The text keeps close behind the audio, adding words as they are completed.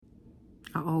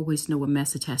I always know a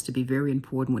message has to be very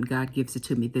important when God gives it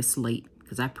to me this late,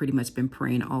 because I've pretty much been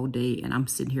praying all day and I'm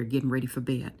sitting here getting ready for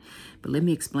bed. But let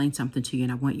me explain something to you,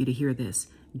 and I want you to hear this.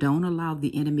 Don't allow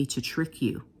the enemy to trick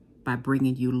you by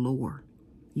bringing you lower.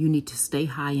 You need to stay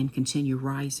high and continue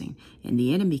rising. And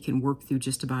the enemy can work through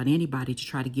just about anybody to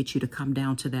try to get you to come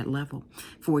down to that level.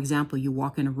 For example, you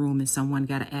walk in a room and someone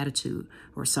got an attitude,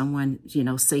 or someone,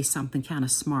 say something kind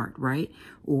of smart, right?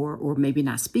 Or maybe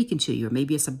not speaking to you, or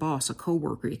maybe it's a boss, a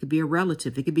coworker. It could be a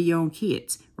relative. It could be your own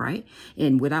kids, right?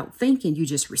 And without thinking, you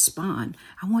just respond.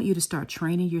 I want you to start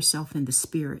training yourself in the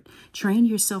spirit. Train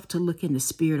yourself to look in the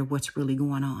spirit of what's really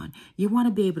going on. You want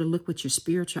to be able to look with your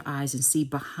spiritual eyes and see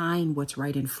behind what's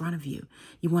right in front of you.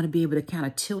 You want to be able to kind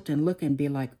of tilt and look and be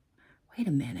like, wait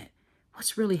a minute,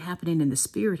 what's really happening in the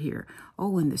spirit here?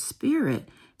 Oh, in the spirit,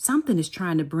 something is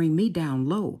trying to bring me down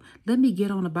low. Let me get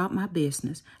on about my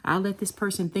business. I'll let this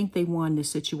person think they won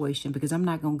this situation, because I'm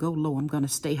not going to go low. I'm going to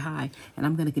stay high, and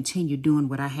I'm going to continue doing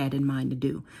what I had in mind to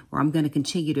do. Or I'm going to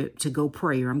continue to go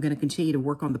pray, or I'm going to continue to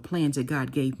work on the plans that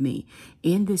God gave me.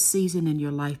 In this season in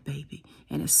your life, baby,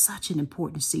 and it's such an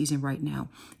important season right now.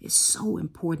 It's so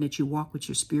important that you walk with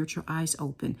your spiritual eyes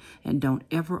open and don't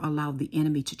ever allow the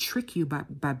enemy to trick you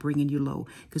by bringing you low.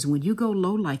 Because when you go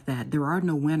low like that, there are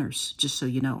no winners, just so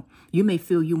you know. You may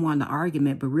feel you won the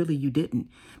argument, but really you didn't,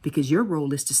 because your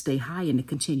role is to stay high and to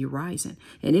continue rising.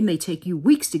 And it may take you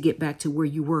weeks to get back to where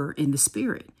you were in the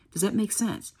spirit. Does that make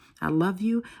sense? I love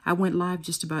you. I went live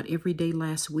just about every day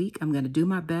last week. I'm going to do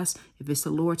my best, if it's the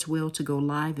Lord's will, to go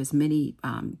live as many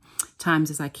times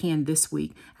as I can this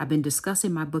week. I've been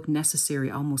discussing my book,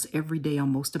 Necessary, almost every day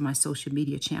on most of my social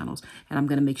media channels. And I'm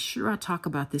going to make sure I talk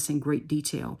about this in great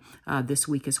detail this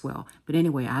week as well. But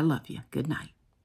anyway, I love you. Good night.